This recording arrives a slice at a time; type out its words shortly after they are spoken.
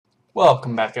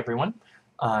Welcome back, everyone.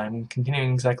 I'm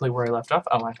continuing exactly where I left off.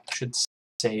 Oh, I should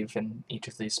save in each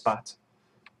of these spots.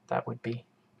 That would be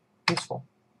useful.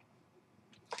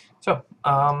 So,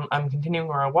 I'm continuing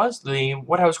where I was.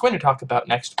 What I was going to talk about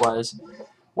next was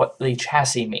what the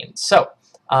chassis means. So,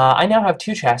 I now have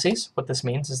two chassis. What this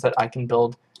means is that I can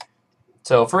build...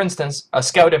 So, for instance, a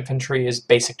scout infantry is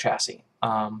basic chassis.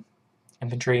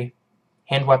 Infantry,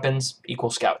 hand weapons, equal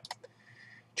scout.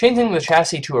 Changing the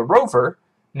chassis to a rover,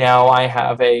 now I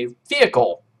have a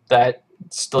vehicle that's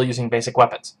still using basic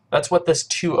weapons. That's what this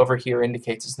 2 over here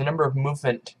indicates, is the number of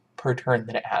movement per turn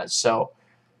that it has. So,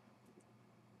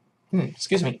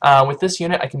 excuse me, with this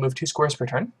unit I can move 2 squares per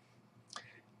turn.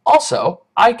 Also,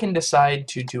 I can decide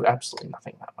to do absolutely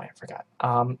nothing that way, I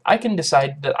forgot. I can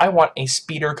decide that I want a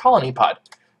speeder colony pod.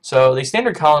 So the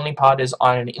standard colony pod is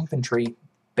on an infantry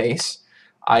base.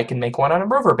 I can make one on a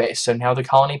rover base, so now the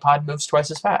colony pod moves twice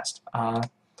as fast.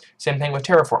 Same thing with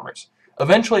terraformers.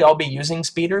 Eventually I'll be using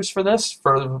speeders for this.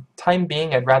 For the time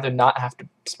being, I'd rather not have to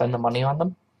spend the money on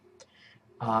them.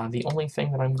 The only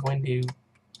thing that I'm going to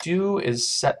do is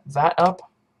set that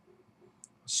up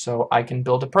so I can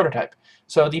build a prototype.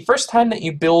 So the first time that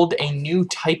you build a new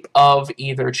type of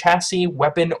either chassis,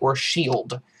 weapon, or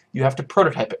shield, you have to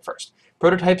prototype it first.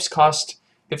 Prototypes cost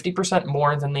 50%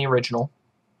 more than the original.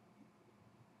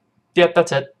 Yep,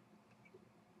 that's it.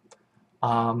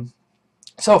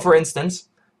 So, for instance,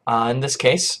 in this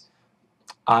case,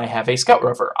 I have a scout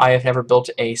rover. I have never built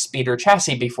a speeder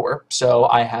chassis before, so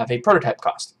I have a prototype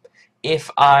cost. If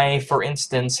I, for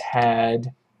instance,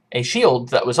 had a shield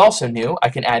that was also new, I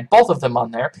can add both of them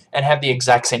on there and have the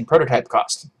exact same prototype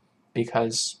cost,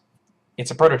 because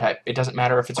it's a prototype. It doesn't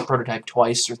matter if it's a prototype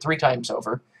twice or 3 times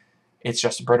over. It's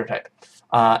just a prototype.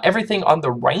 Everything on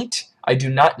the right, I do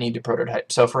not need to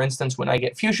prototype. So, for instance, when I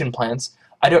get fusion plants,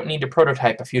 I don't need to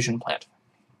prototype a fusion plant.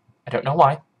 I don't know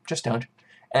why, just don't.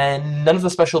 And none of the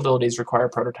special abilities require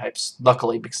prototypes,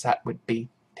 luckily, because that would be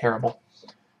terrible.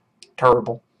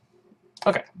 Terrible.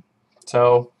 Okay,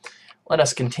 so let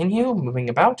us continue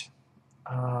moving about.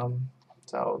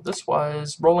 So this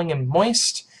was rolling and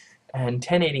moist and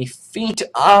 1080 feet.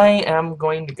 I am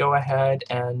going to go ahead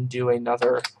and do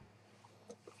another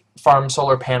farm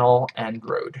solar panel and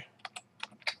road.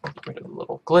 Get rid of the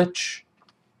little glitch.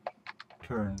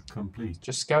 Turn complete.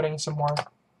 Just scouting some more.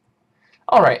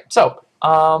 Alright, so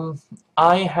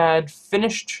I had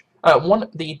finished one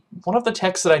of the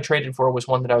techs that I traded for was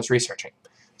one that I was researching.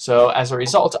 So as a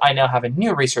result, I now have a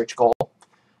new research goal.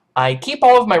 I keep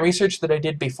all of my research that I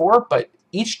did before, but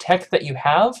each tech that you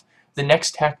have, the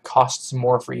next tech costs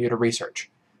more for you to research.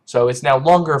 So it's now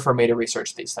longer for me to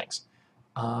research these things.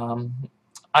 I'm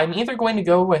either going to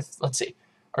go with, let's see,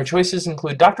 our choices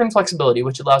include Doctrine Flexibility,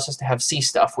 which allows us to have sea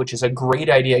stuff, which is a great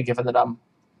idea given that I'm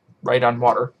right on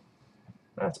water.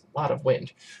 That's a lot of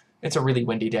wind. It's a really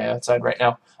windy day outside right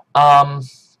now.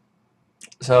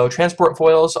 So transport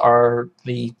foils are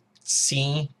the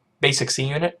basic C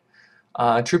unit.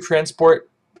 Troop transport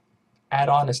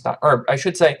add-on is not, or I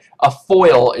should say a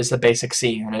foil is the basic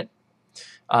C unit.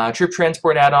 Troop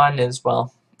transport add-on is,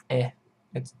 well, it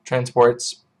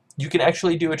transports. You can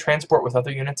actually do a transport with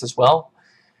other units as well.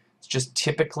 It's just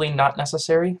typically not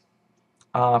necessary.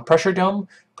 Pressure dome.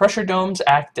 Pressure domes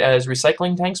act as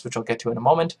recycling tanks, which I'll get to in a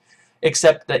moment,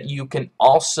 except that you can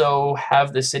also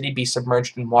have the city be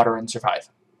submerged in water and survive.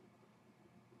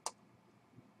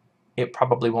 It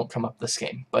probably won't come up this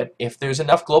game, but if there's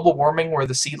enough global warming where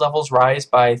the sea levels rise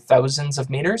by thousands of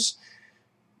meters,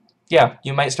 yeah,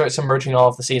 you might start submerging all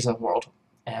of the seas in the world.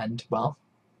 And, well,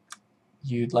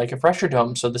 you'd like a pressure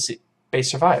dome so the base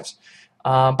survives.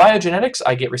 Biogenetics,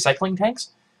 I get recycling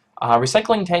tanks.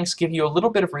 Recycling tanks give you a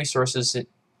little bit of resources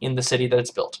in the city that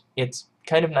it's built. It's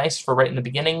kind of nice for right in the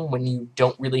beginning when you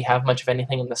don't really have much of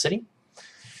anything in the city.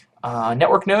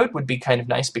 Network node would be kind of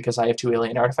nice because I have 2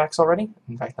 alien artifacts already.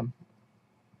 In fact, I'm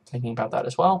thinking about that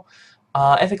as well.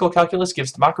 Ethical calculus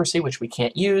gives democracy, which we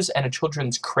can't use, and a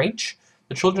children's crate.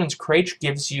 The children's crate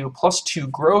gives you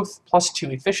 +2 growth,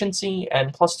 +2 efficiency,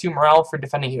 and +2 morale for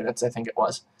defending units, I think it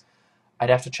was. I'd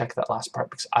have to check that last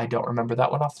part because I don't remember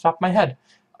that one off the top of my head.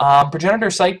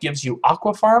 Progenitor Site gives you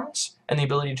aqua farms and the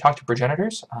ability to talk to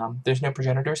progenitors. There's no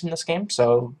progenitors in this game,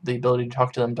 so the ability to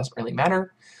talk to them doesn't really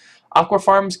matter. Aqua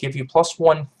farms give you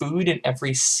 +1 food in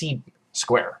every sea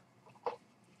square.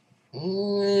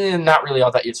 Not really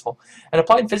all that useful. And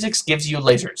Applied Physics gives you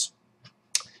lasers.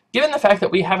 Given the fact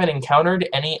that we haven't encountered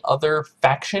any other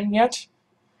faction yet,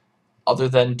 other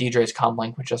than DJ's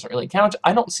Comlink, which doesn't really count,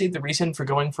 I don't see the reason for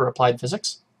going for Applied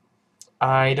Physics.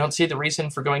 I don't see the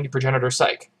reason for going to Progenitor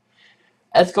Psych.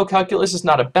 Ethical calculus is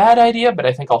not a bad idea, but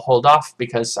I think I'll hold off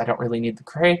because I don't really need the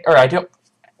crate, or I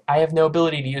I have no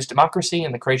ability to use democracy,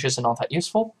 and the crate isn't all that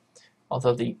useful,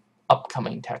 although the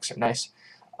upcoming techs are nice.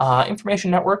 Information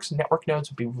networks, network nodes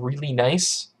would be really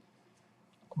nice,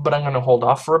 but I'm going to hold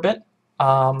off for a bit.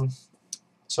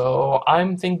 So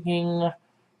I'm thinking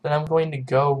that I'm going to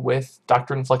go with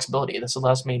Doctrine Flexibility. This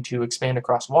allows me to expand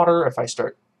across water. If I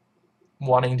start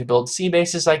wanting to build sea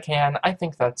bases, I can. I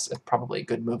think that's probably a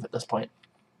good move at this point.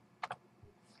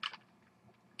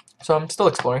 So I'm still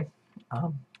exploring.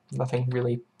 Nothing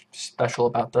really special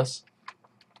about this.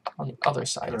 On the other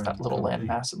side of that little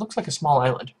landmass, it looks like a small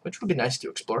island, which would be nice to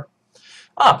explore.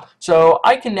 So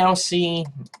I can now see,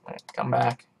 come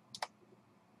back,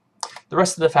 the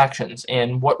rest of the factions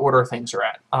and what order things are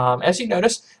at. As you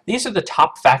notice, these are the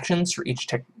top factions for each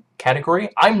category.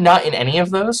 I'm not in any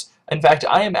of those. In fact,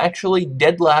 I am actually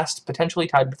dead last, potentially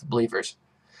tied with the Believers.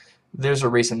 There's a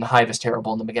reason the Hive is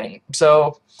terrible in the beginning.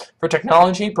 So, for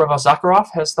technology, Provost Zakharov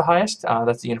has the highest.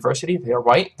 That's the university. They are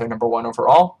white. They're #1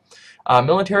 overall.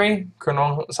 Military,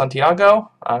 Colonel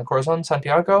Santiago, Corazon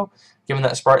Santiago. Given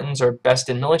that Spartans are best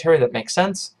in military, that makes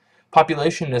sense.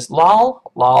 Population is Lal.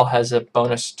 Lal has a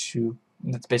bonus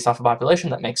that's based off of population.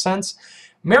 That makes sense.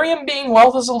 Miriam being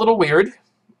wealth is a little weird.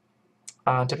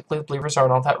 Typically, the Believers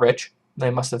aren't all that rich.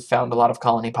 They must have found a lot of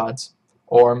colony pods.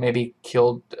 Or maybe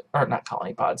killed, or not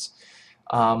colony pods,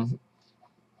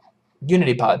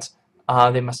 unity pods.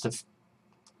 They must have.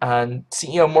 And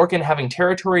CEO Morgan having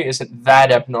territory isn't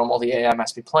that abnormal. The AI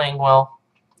must be playing well.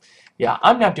 Yeah,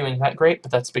 I'm not doing that great,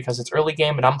 but that's because it's early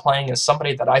game and I'm playing as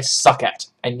somebody that I suck at.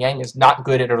 And Yang is not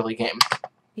good at early game.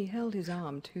 He held his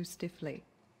arm too stiffly,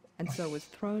 and so was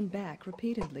thrown back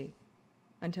repeatedly,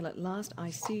 until at last I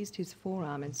seized his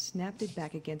forearm and snapped it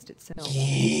back against itself.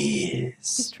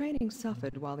 Yes. His training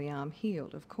suffered while the arm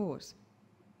healed, of course,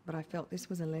 but I felt this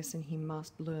was a lesson he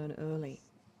must learn early.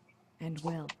 And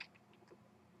well.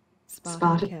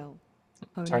 Spartan Kell,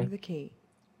 honing the key.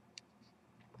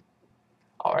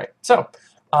 Alright, so,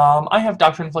 I have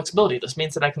Doctrine Flexibility. This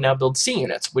means that I can now build C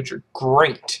units, which are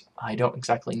great. I don't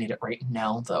exactly need it right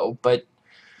now, though, but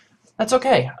that's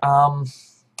okay.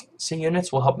 C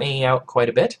units will help me out quite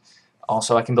a bit.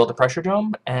 Also, I can build a pressure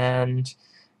dome, and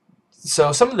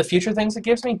so some of the future things it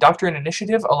gives me, Doctrine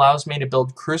Initiative allows me to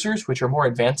build cruisers, which are more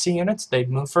advanced C units. They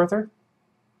move further.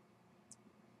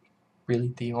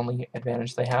 Really the only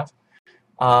advantage they have.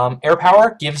 Air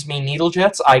power gives me needle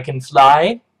jets. I can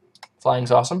fly.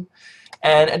 Flying's awesome.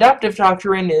 And Adaptive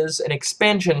Doctrine is an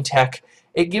expansion tech.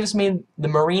 It gives me the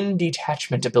Marine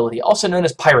Detachment ability, also known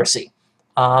as Piracy.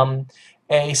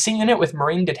 A C unit with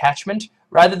Marine Detachment,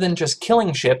 rather than just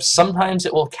killing ships, sometimes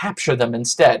it will capture them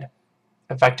instead.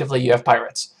 Effectively, you have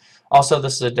pirates. Also,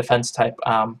 this is a defense type.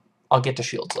 I'll get to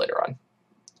shields later on.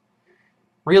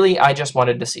 Really, I just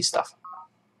wanted to see stuff.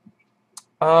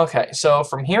 Okay, so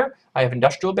from here, I have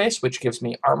Industrial Base, which gives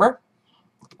me armor.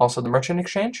 Also the Merchant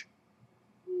Exchange.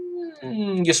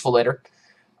 Useful later.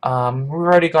 We've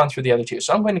already gone through the other two,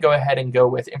 so I'm going to go ahead and go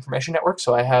with Information Network,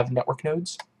 so I have network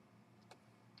nodes.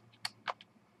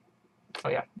 Oh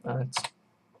yeah,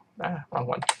 wrong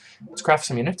one. Let's craft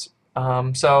some units.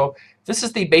 So this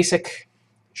is the basic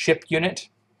ship unit.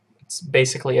 It's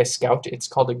basically a scout. It's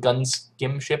called a gun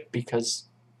skim ship because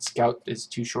scout is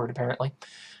too short apparently.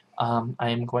 I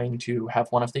am going to have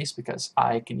one of these because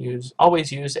I can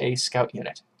always use a scout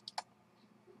unit.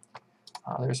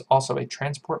 There's also a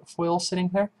transport foil sitting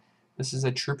there. This is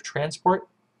a troop transport.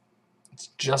 It's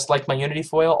just like my Unity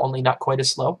foil, only not quite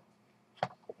as slow.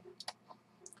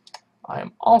 I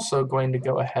am also going to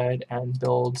go ahead and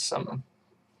build some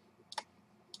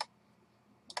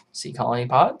sea colony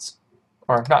pods.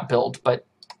 Or not build, but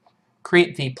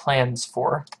create the plans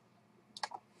for.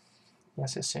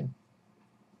 Yes, as soon.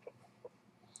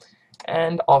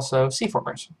 And also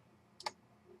C-formers.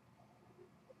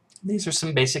 These are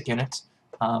some basic units.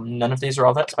 None of these are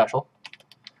all that special.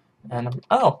 And,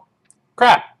 oh,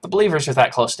 crap, the Believers are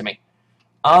that close to me.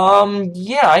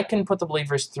 Yeah, I can put the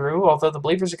Believers through, although the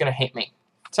Believers are going to hate me.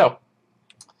 So,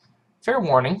 fair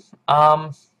warning.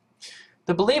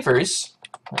 The Believers,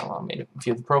 well, I'll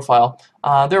view the profile.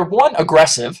 They're 1,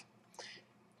 aggressive.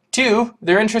 2,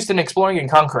 they're interested in exploring and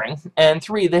conquering. And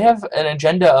 3, they have an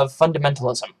agenda of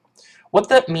fundamentalism. What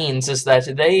that means is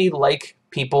that they like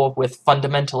people with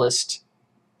fundamentalist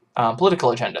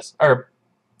political agendas, or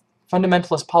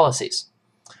fundamentalist policies.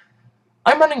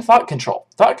 I'm running thought control.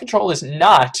 Thought control is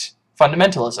not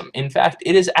fundamentalism. In fact,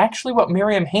 it is actually what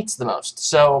Miriam hates the most.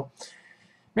 So,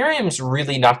 Miriam's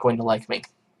really not going to like me.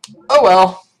 Oh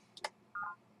well.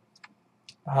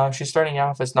 She's starting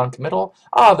off as non-committal.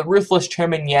 The ruthless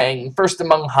Chairman Yang, first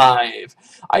among Hive.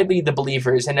 I lead the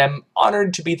Believers, and am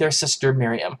honored to be their sister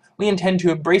Miriam. We intend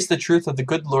to embrace the truth of the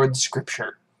good Lord's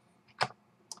scripture.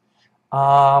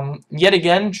 Yet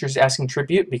again, she's asking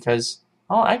tribute because,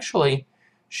 oh, actually,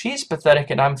 she's pathetic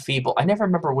and I'm feeble. I never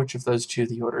remember which of those two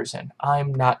the order's in.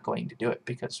 I'm not going to do it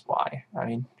because why? I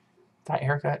mean, that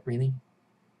haircut, really?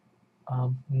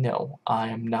 No, I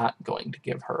am not going to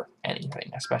give her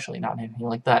anything, especially not anything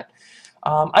like that.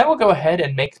 I will go ahead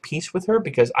and make peace with her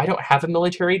because I don't have a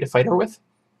military to fight her with.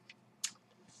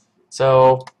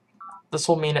 So this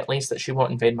will mean at least that she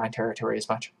won't invade my territory as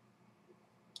much.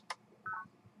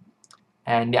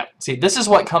 And yeah, see, this is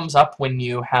what comes up when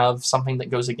you have something that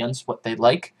goes against what they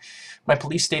like. My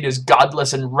police state is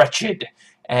godless and wretched,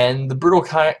 and the brutal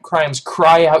crimes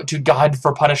cry out to God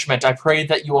for punishment. I pray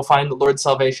that you will find the Lord's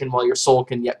salvation while your soul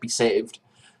can yet be saved.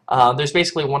 There's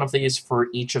basically one of these for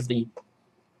each of the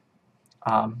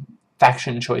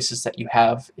faction choices that you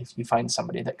have if you find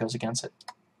somebody that goes against it.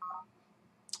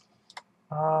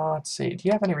 Let's see, do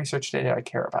you have any research data I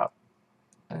care about?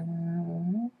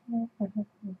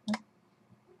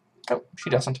 Oh, she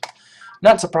doesn't.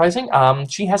 Not surprising.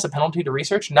 She has a penalty to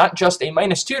research, not just a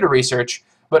 -2 to research,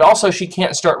 but also she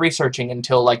can't start researching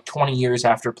until like 20 years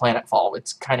after planetfall.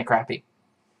 It's kind of crappy.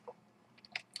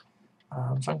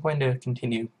 So I'm going to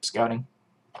continue scouting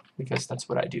because that's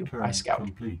what I do. Turn I scout.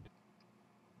 complete.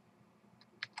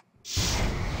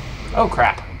 Oh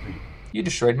crap! Complete. You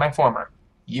destroyed my former.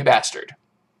 You bastard.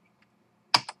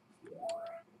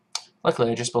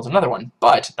 Luckily, I just built another one,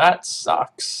 but that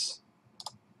sucks.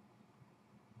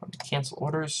 I'm going to cancel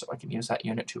orders so I can use that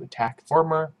unit to attack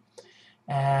former.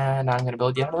 And I'm going to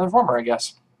build yet another former, I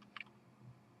guess.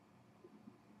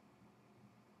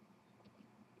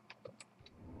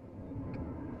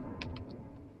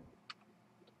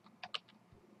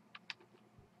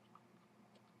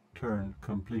 Turn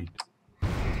complete.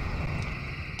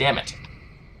 Damn it.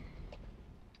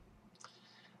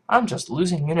 I'm just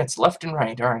losing units left and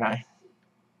right, aren't I?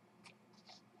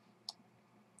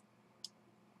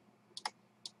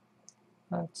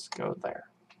 Let's go there.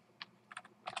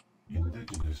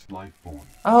 Indigenous life form.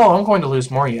 Oh, I'm going to lose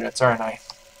more units, aren't I?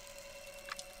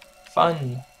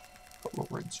 Fun.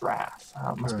 Lord's Wrath.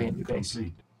 Must be a new base.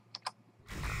 Complete.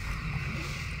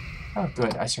 Oh,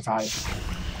 good. I survived.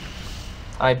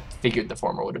 I figured the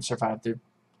former would have survived. The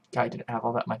guy didn't have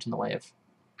all that much in the way of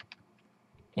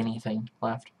anything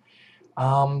left.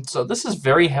 So this is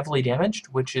very heavily damaged,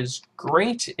 which is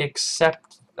great,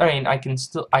 except... I mean, I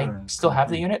still have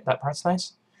the unit. That part's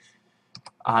nice.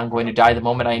 I'm going to die the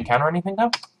moment I encounter anything, though,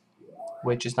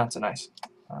 which is not so nice.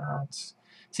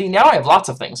 See, now I have lots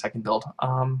of things I can build.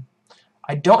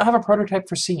 I don't have a prototype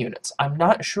for C units. I'm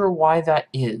not sure why that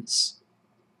is.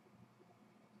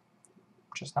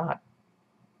 Just not.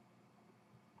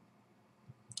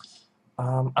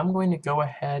 I'm going to go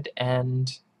ahead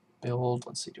and build...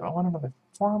 Let's see, do I want another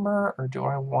farmer, or do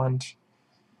I want...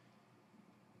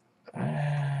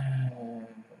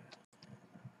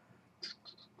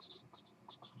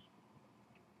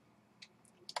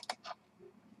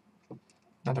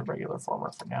 another regular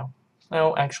former for now.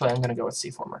 No, actually, I'm going to go with C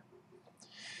former.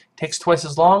 Takes twice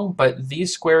as long, but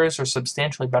these squares are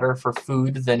substantially better for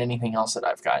food than anything else that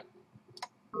I've got.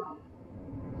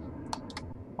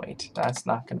 Wait, that's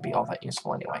not going to be all that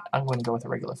useful anyway. I'm going to go with a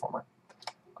regular former.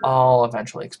 I'll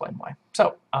eventually explain why.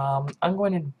 So, I'm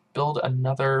going to build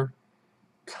another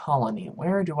colony.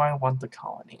 Where do I want the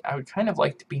colony? I would kind of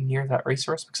like to be near that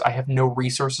resource because I have no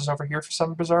resources over here for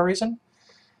some bizarre reason.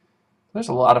 There's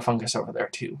a lot of fungus over there,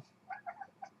 too.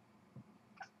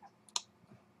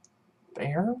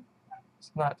 There?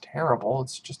 It's not terrible,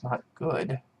 it's just not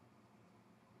good.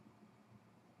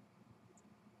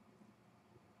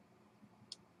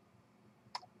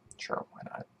 Sure, why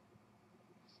not?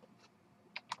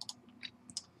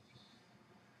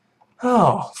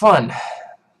 Oh, fun.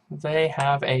 They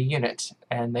have a unit,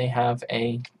 and they have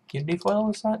a Unity foil,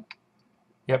 is that?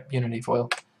 Yep, Unity foil.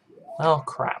 Oh,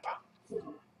 crap.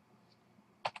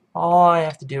 All I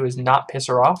have to do is not piss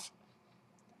her off.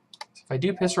 If I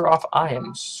do piss her off, I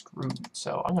am screwed.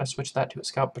 So I'm going to switch that to a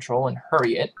scout patrol and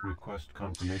hurry it. Request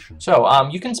confirmation. So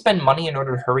you can spend money in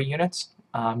order to hurry units.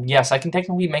 Yes, I can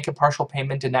technically make a partial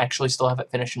payment and actually still have it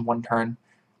finished in one turn.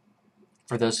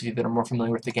 For those of you that are more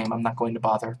familiar with the game, I'm not going to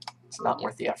bother. It's not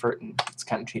worth the effort, and it's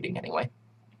kind of cheating anyway.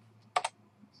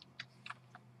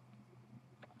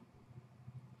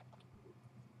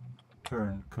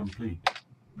 Turn complete.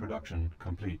 Production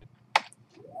complete.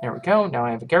 There we go. Now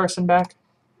I have a garrison back.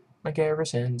 My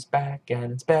garrison's back,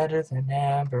 and it's better than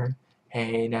ever.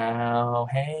 Hey now,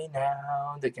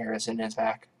 the garrison is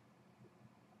back.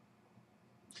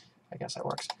 I guess that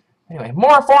works. Anyway,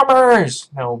 more formers!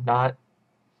 No, not.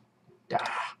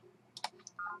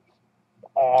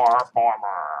 More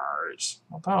formers!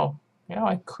 Although, You know,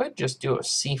 I could just do a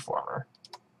sea former.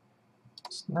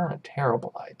 It's not a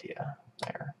terrible idea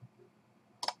there.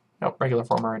 Nope, regular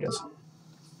former it is.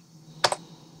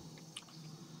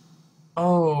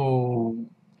 Oh,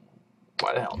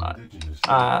 why the hell not?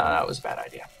 That was a bad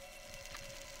idea.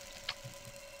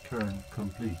 Turn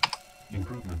complete.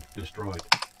 Improvement destroyed.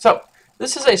 So,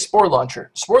 this is a spore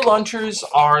launcher. Spore launchers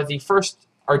are the first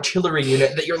artillery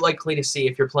unit that you're likely to see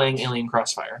if you're playing Alien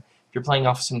Crossfire. If you're playing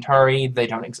off Centauri, they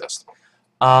don't exist.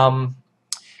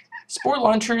 Spore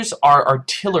launchers are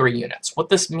artillery units. What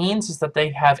this means is that they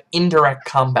have indirect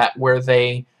combat where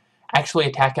they actually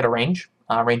attack at a range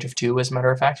of 2 as a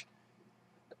matter of fact.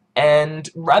 And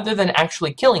rather than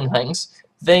actually killing things,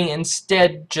 they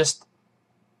instead just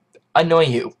annoy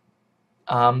you.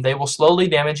 They will slowly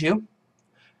damage you,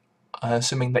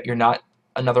 assuming that you're not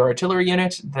another artillery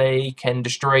unit. They can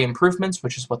destroy improvements,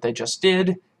 which is what they just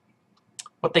did.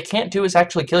 What they can't do is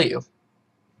actually kill you.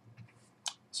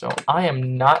 So I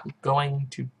am not going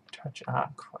to touch... Ah,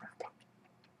 crap.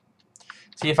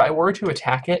 See, if I were to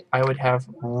attack it, I would have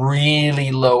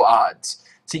really low odds.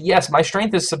 See, yes, my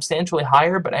strength is substantially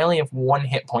higher, but I only have 1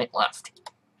 hit point left.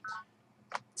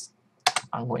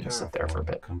 I'm going to sit there for a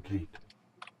bit. Complete.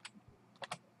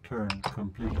 Turn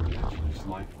complete.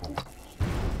 Life forms.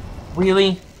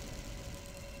 Really?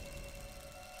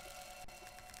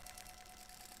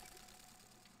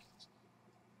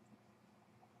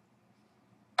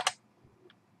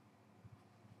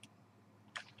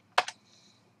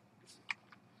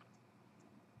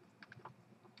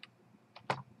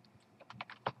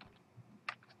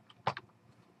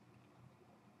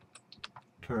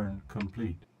 Turn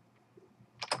complete.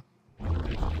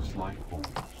 Life forms.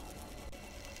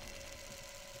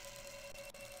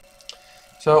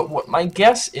 So what my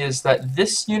guess is that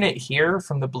this unit here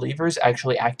from the Believers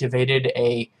actually activated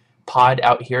a pod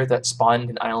out here that spawned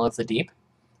an Isle of the Deep.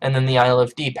 And then the Isle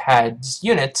of Deep had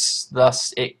units,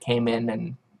 thus it came in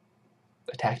and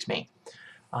attacked me.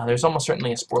 There's almost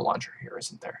certainly a spore launcher here,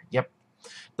 isn't there? Yep.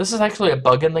 This is actually a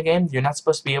bug in the game. You're not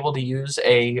supposed to be able to use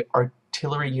a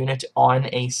artillery unit on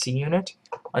a sea unit.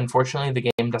 Unfortunately,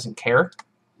 the game doesn't care.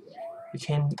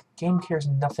 The game cares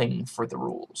nothing for the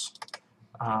rules.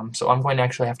 So I'm going to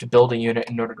actually have to build a unit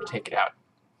in order to take it out.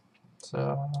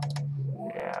 So,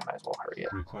 yeah, I might as well hurry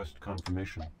it. Request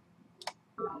confirmation.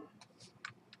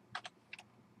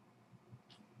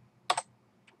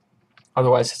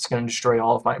 Otherwise, it's going to destroy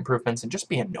all of my improvements and just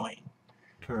be annoying.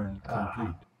 Turn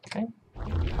complete. Okay.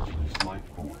 Life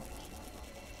forms.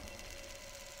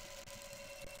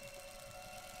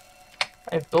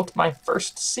 I've built my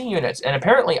first C unit, and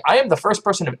apparently I am the first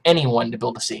person of anyone to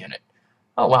build a C unit.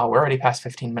 Oh wow, we're already past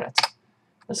 15 minutes.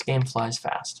 This game flies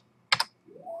fast.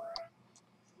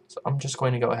 So I'm just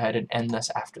going to go ahead and end this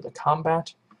after the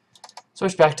combat.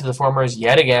 Switch back to the formers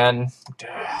yet again.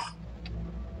 Duh.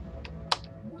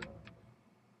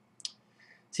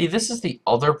 See, this is the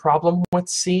other problem with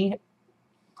C,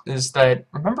 is that,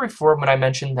 remember before when I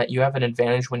mentioned that you have an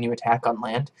advantage when you attack on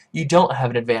land? You don't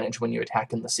have an advantage when you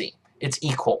attack in the sea. It's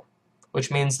equal,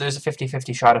 which means there's a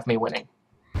 50-50 shot of me winning.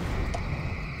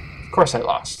 Of course I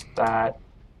lost.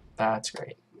 That's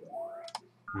great.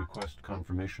 Request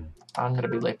confirmation. I'm going to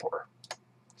be late poor.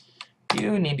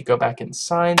 You need to go back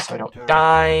inside so I don't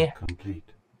die.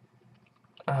 Complete.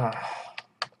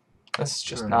 This is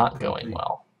just not going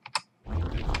well.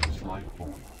 Life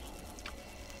forms.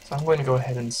 So I'm going to go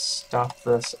ahead and stop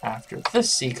this after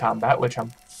this sea combat, which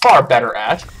I'm far better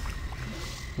at,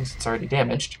 since it's already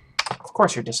damaged. Of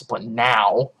course you're disciplined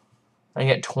now. I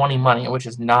get 20 money, which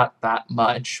is not that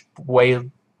much. Way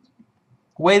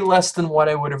less than what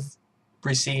I would have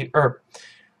received, or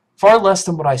far less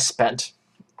than what I spent.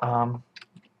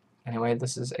 Anyway,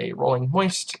 this is a rolling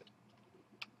moist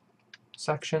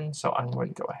section, so I'm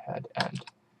going to go ahead and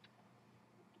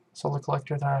solar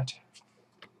collector that.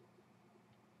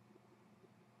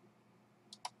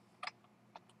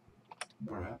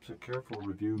 Perhaps a careful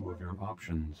review of your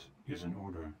options is in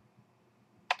order.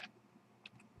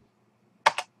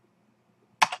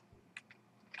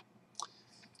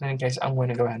 In any case, I'm going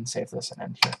to go ahead and save this and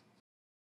end here.